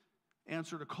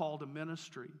answered a call to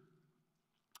ministry.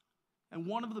 And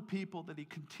one of the people that he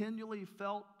continually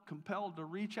felt compelled to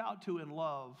reach out to and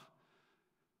love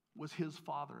was his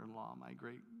father-in-law, my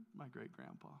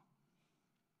great-grandpa.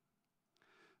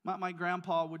 My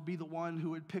grandpa would be the one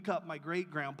who would pick up my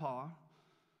great-grandpa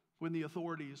when the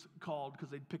authorities called because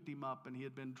they'd picked him up and he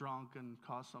had been drunk and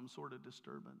caused some sort of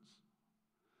disturbance.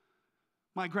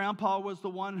 My grandpa was the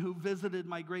one who visited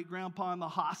my great-grandpa in the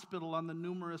hospital on the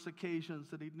numerous occasions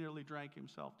that he'd nearly drank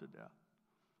himself to death.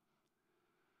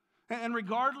 And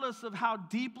regardless of how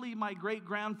deeply my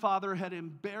great-grandfather had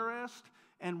embarrassed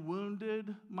and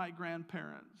wounded my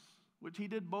grandparents, which he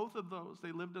did both of those,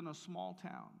 they lived in a small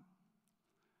town.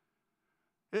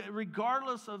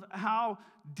 Regardless of how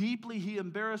deeply he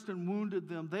embarrassed and wounded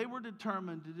them, they were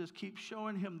determined to just keep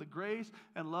showing him the grace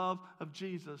and love of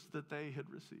Jesus that they had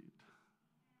received.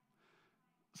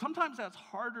 Sometimes that's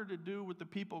harder to do with the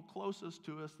people closest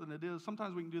to us than it is.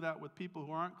 Sometimes we can do that with people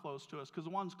who aren't close to us because the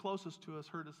ones closest to us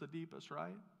hurt us the deepest,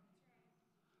 right?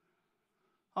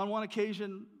 On one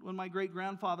occasion, when my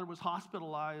great-grandfather was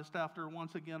hospitalized after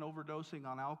once again overdosing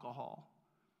on alcohol,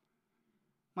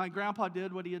 my grandpa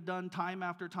did what he had done time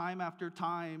after time after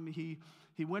time. He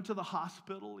went to the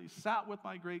hospital, he sat with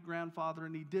my great-grandfather,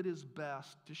 and he did his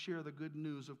best to share the good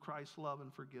news of Christ's love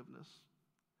and forgiveness.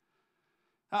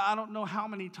 I don't know how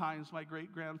many times my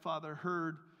great-grandfather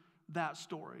heard that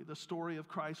story, the story of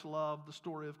Christ's love, the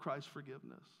story of Christ's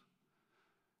forgiveness.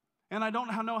 And I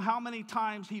don't know how many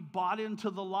times he bought into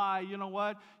the lie, you know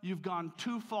what, you've gone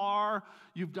too far,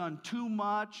 you've done too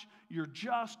much, you're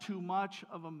just too much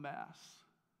of a mess.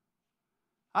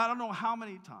 I don't know how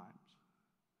many times.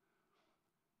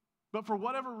 But for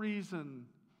whatever reason,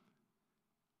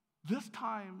 this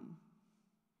time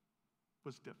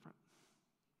was different.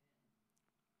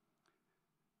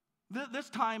 This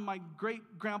time, my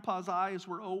great-grandpa's eyes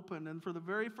were open, and for the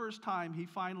very first time, he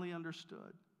finally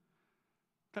understood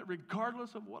that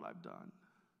regardless of what I've done,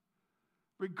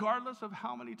 regardless of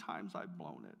how many times I've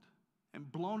blown it,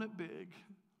 and blown it big,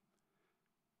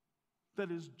 that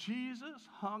as Jesus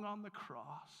hung on the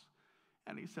cross,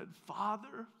 and he said,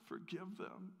 "Father, forgive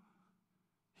them,"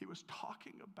 he was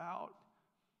talking about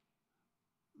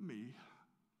me.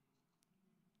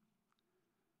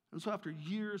 And so after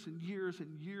years and years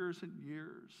and years and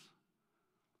years,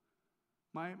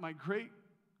 my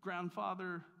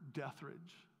great-grandfather,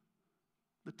 Dethridge,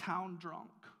 the town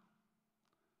drunk,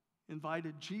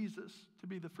 invited Jesus to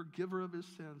be the forgiver of his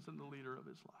sins and the leader of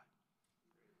his life.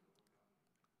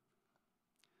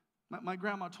 My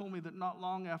grandma told me that not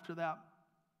long after that,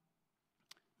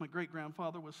 my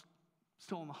great-grandfather was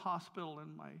still in the hospital,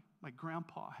 and my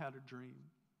grandpa had a dream.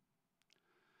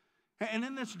 And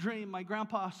in this dream, my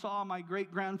grandpa saw my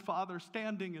great-grandfather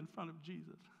standing in front of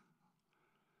Jesus.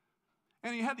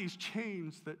 And he had these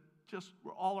chains that just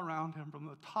were all around him from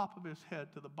the top of his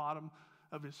head to the bottom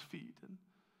of his feet. And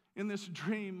in this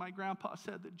dream, my grandpa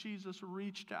said that Jesus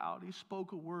reached out, he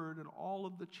spoke a word, and all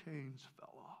of the chains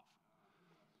fell off.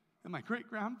 And my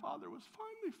great-grandfather was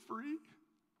finally free.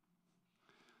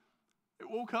 It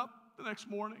woke up the next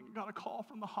morning, got a call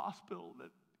from the hospital that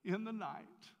in the night,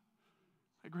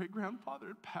 my great-grandfather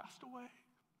had passed away.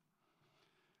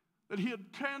 That he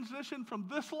had transitioned from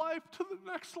this life to the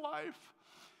next life.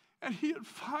 And he had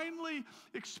finally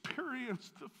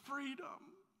experienced the freedom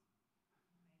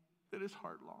that his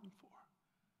heart longed for.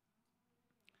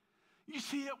 You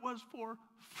see, it was for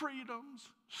freedom's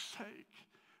sake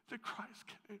that Christ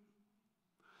came.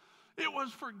 It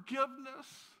was forgiveness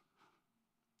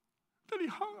that he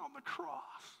hung on the cross.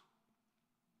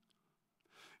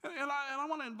 And I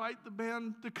want to invite the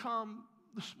band to come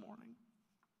this morning.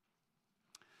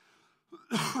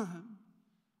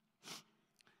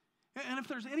 And if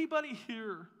there's anybody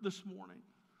here this morning,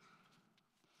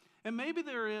 and maybe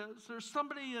there's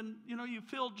somebody, and you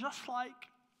feel just like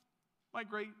my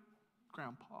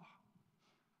great-grandpa.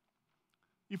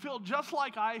 You feel just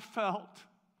like I felt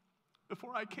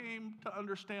before I came to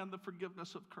understand the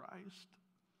forgiveness of Christ.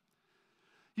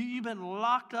 You've been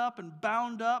locked up and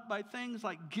bound up by things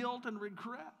like guilt and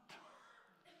regret.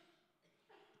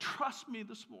 Trust me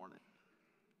this morning.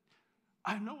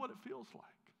 I know what it feels like.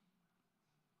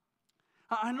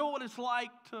 I know what it's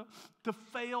like to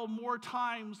fail more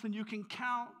times than you can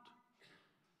count.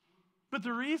 But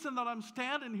the reason that I'm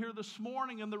standing here this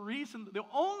morning, and the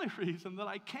only reason that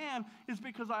I can, is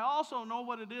because I also know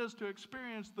what it is to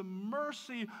experience the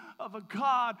mercy of a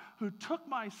God who took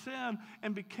my sin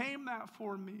and became that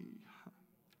for me.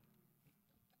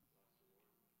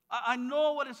 I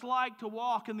know what it's like to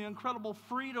walk in the incredible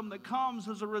freedom that comes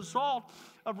as a result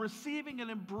of receiving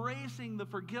and embracing the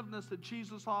forgiveness that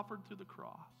Jesus offered through the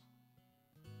cross.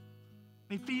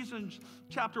 In Ephesians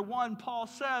chapter 1, Paul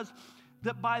says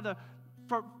that by the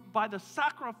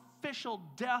sacrificial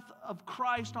death of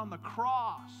Christ on the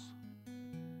cross,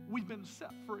 we've been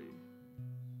set free.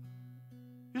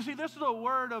 You see, this is a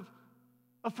word of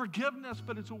forgiveness,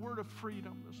 but it's a word of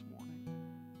freedom this morning.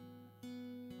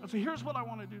 And so here's what I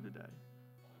want to do today.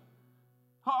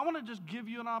 I want to just give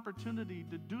you an opportunity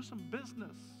to do some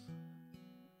business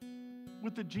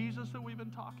with the Jesus that we've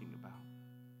been talking about.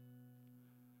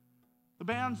 The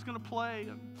band's going to play,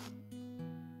 and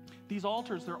these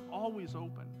altars, they're always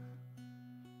open.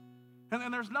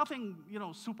 And there's nothing,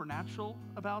 supernatural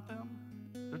about them.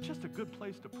 They're just a good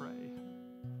place to pray.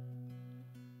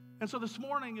 And so this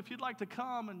morning, if you'd like to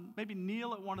come and maybe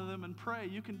kneel at one of them and pray,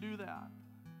 you can do that.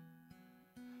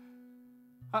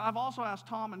 I've also asked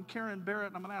Tom and Karen Barrett,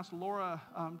 and I'm going to ask Laura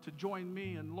to join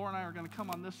me. And Laura and I are going to come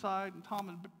on this side, and Tom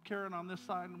and Karen on this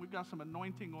side, and we've got some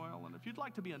anointing oil. And if you'd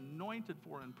like to be anointed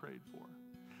for and prayed for.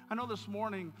 I know this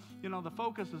morning, the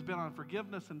focus has been on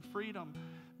forgiveness and freedom,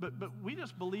 but we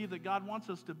just believe that God wants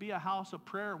us to be a house of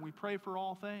prayer, and we pray for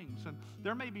all things. And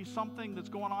there may be something that's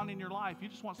going on in your life. You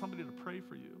just want somebody to pray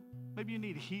for you. Maybe you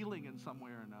need healing in some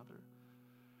way or another.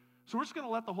 So we're just going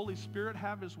to let the Holy Spirit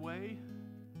have his way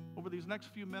over these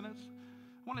next few minutes.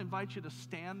 I want to invite you to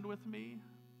stand with me.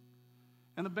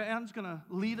 And the band's going to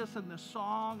lead us in this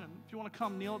song. And if you want to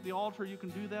come kneel at the altar, you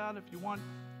can do that. If you want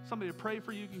somebody to pray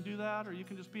for you, you can do that. Or you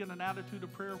can just be in an attitude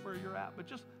of prayer where you're at. But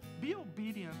just be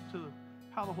obedient to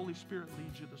how the Holy Spirit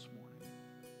leads you this morning.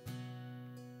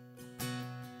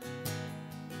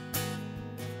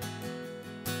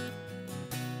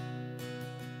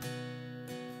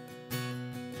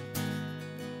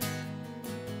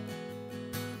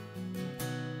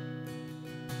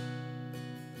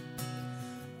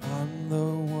 I'm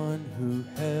the one who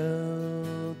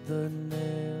held the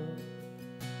nail.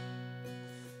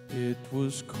 It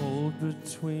was cold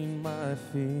between my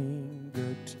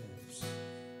fingertips.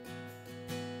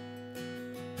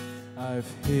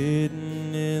 I've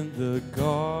hidden in the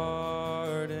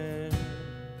garden.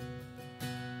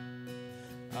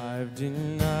 I've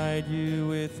denied you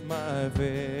with my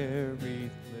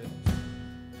very lips.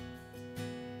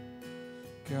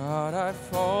 God, I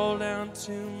fall down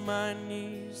to my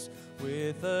knees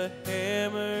with a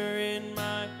hammer in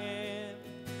my hand.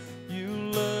 You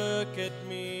look at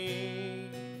me,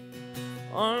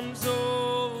 arms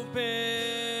open,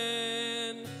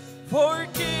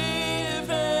 forgiven,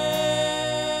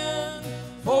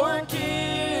 forgiven.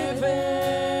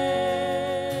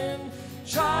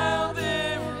 Child,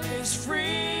 there is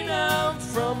freedom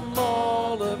from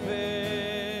all of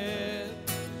it.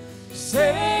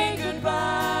 Say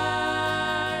goodbye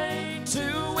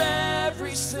to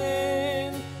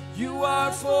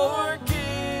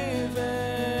forgiven.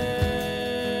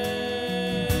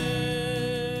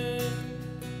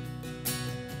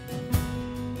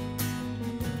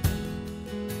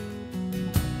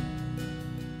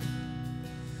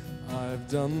 I've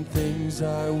done things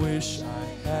I wish I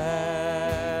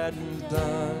hadn't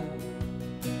done.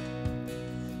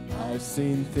 I've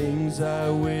seen things I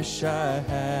wish I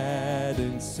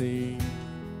hadn't seen.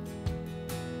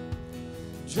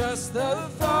 Just the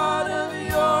thought of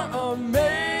your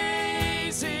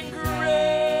amazing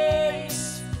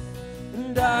grace,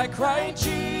 and I cry,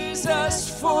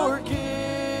 Jesus,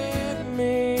 forgive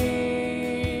me.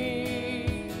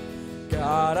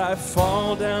 God, I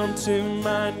fall down to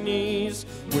my knees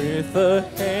with a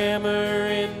hammer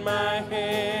in my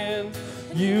hand.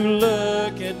 You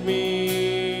look at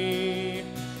me,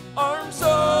 arms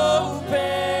open,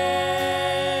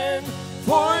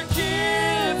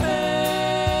 forgiven,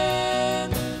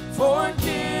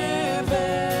 forgiven.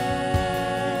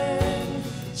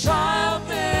 Child,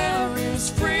 there is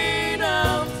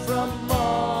freedom from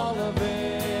all of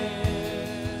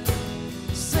it.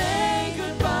 Say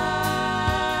goodbye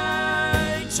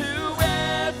to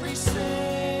every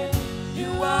sin.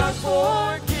 You are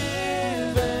forgiven.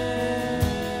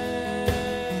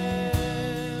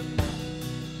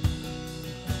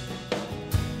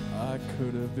 I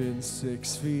could have been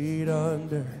 6 feet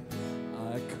under.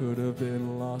 I could have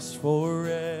been lost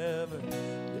forever.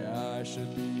 Yeah, I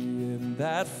should be in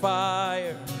that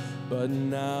fire, but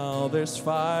now there's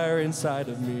fire inside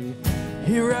of me.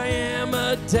 Here I am,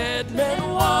 a dead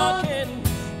man walking.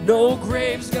 No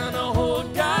grave's gonna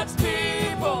hold God's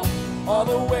people. All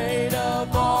the weight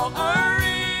of all our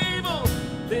evil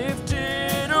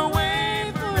lifted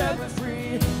away, forever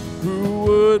free. Who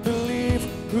would believe?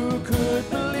 Who could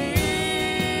believe?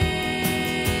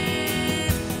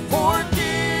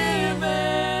 Forgiven,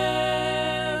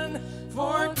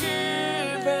 forgiven.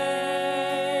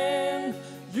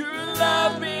 You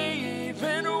love me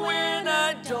even when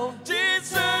I don't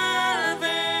deserve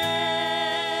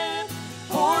it.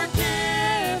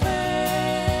 Forgiven,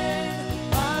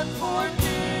 I'm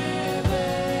forgiven.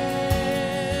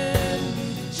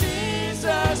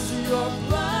 Jesus, your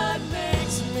blood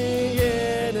makes me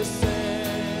innocent.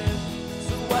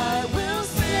 So I will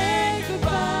say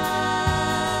goodbye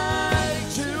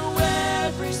to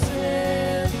every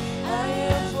sin. I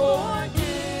am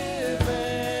forgiven.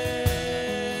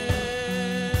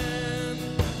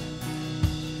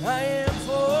 I am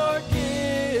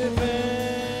forgiven.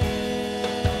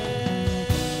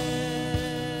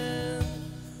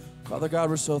 Father God,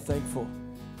 we're so thankful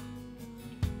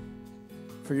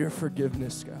for your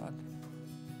forgiveness, God,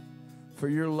 for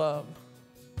your love,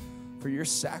 for your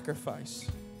sacrifice.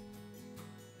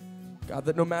 God,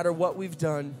 that no matter what we've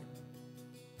done,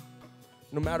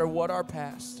 no matter what our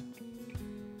past,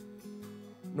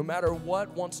 no matter what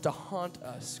wants to haunt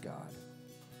us, God,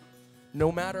 no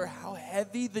matter how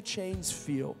heavy the chains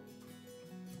feel,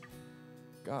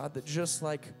 God, that just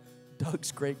like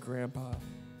Doug's great-grandpa,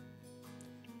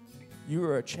 you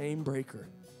are a chain breaker.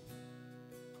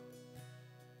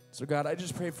 So God, I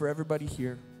just pray for everybody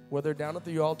here, whether down at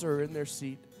the altar or in their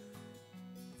seat,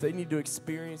 if they need to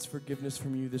experience forgiveness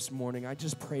from you this morning, I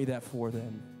just pray that for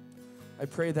them. I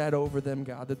pray that over them,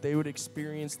 God, that they would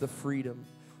experience the freedom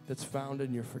that's found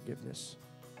in your forgiveness.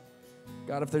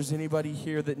 God, if there's anybody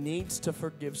here that needs to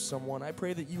forgive someone, I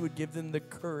pray that you would give them the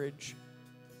courage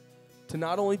to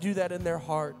not only do that in their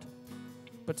heart,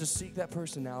 but to seek that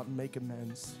person out and make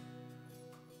amends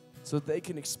so that they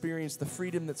can experience the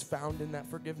freedom that's found in that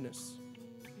forgiveness.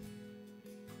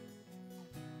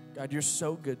 God, you're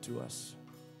so good to us.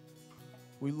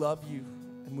 We love you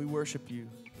and we worship you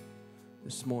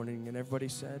this morning. And everybody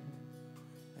said,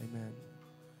 amen.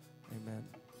 Amen.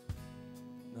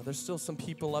 Now, there's still some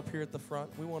people up here at the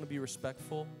front. We want to be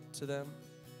respectful to them.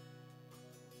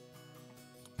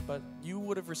 But you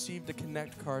would have received a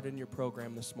Connect card in your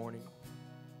program this morning.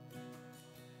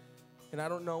 And I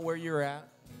don't know where you're at.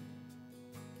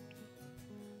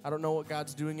 I don't know what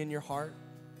God's doing in your heart.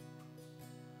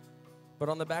 But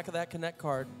on the back of that Connect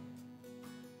card,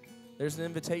 there's an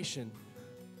invitation.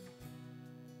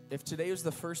 If today was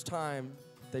the first time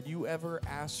that you ever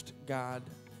asked God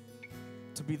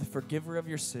to be the forgiver of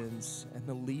your sins and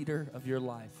the leader of your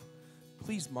life,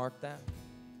 please mark that.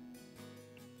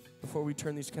 Before we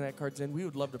turn these Connect cards in, we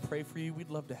would love to pray for you.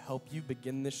 We'd love to help you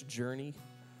begin this journey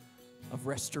of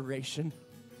restoration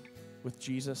with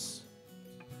Jesus.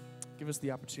 Give us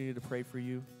the opportunity to pray for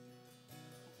you.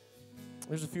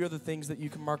 There's a few other things that you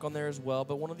can mark on there as well,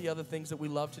 but one of the other things that we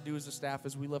love to do as a staff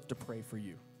is we love to pray for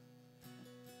you.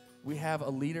 We have a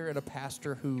leader and a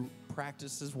pastor who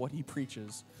practices what he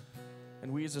preaches.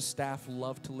 And we as a staff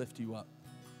love to lift you up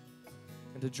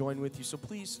and to join with you. So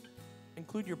please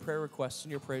include your prayer requests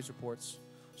and your praise reports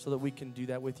so that we can do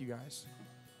that with you guys.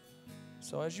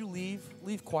 So as you leave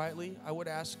quietly. I would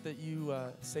ask that you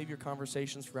save your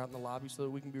conversations for out in the lobby so that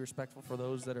we can be respectful for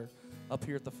those that are up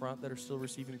here at the front that are still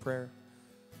receiving prayer.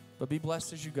 But be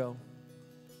blessed as you go.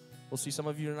 We'll see some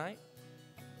of you tonight.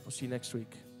 We'll see you next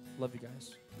week. Love you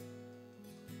guys.